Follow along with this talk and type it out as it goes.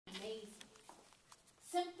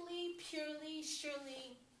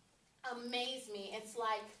surely amaze me. It's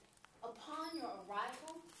like, upon your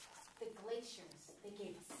arrival, the glaciers, they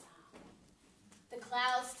gave a sigh. The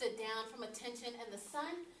clouds stood down from attention, and the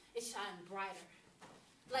sun, it shined brighter.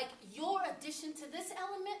 Like your addition to this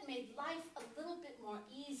element made life a little bit more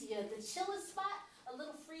easier. The chillest spot, a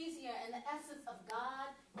little freezier, and the essence of God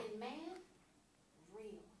in man,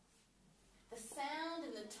 real. The sound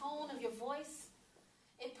and the tone of your voice,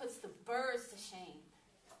 it puts the birds to shame.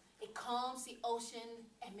 It calms the ocean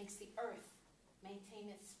and makes the earth maintain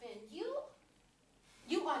its spin.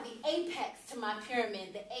 You are the apex to my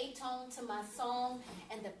pyramid, the A-tone to my song,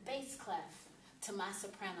 and the bass clef to my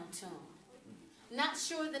soprano tune. Not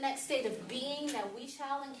sure the next state of being that we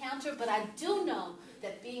shall encounter, but I do know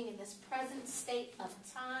that being in this present state of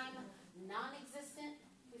time, non-existent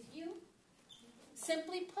with you,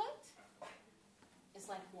 simply put, is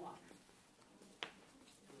like water.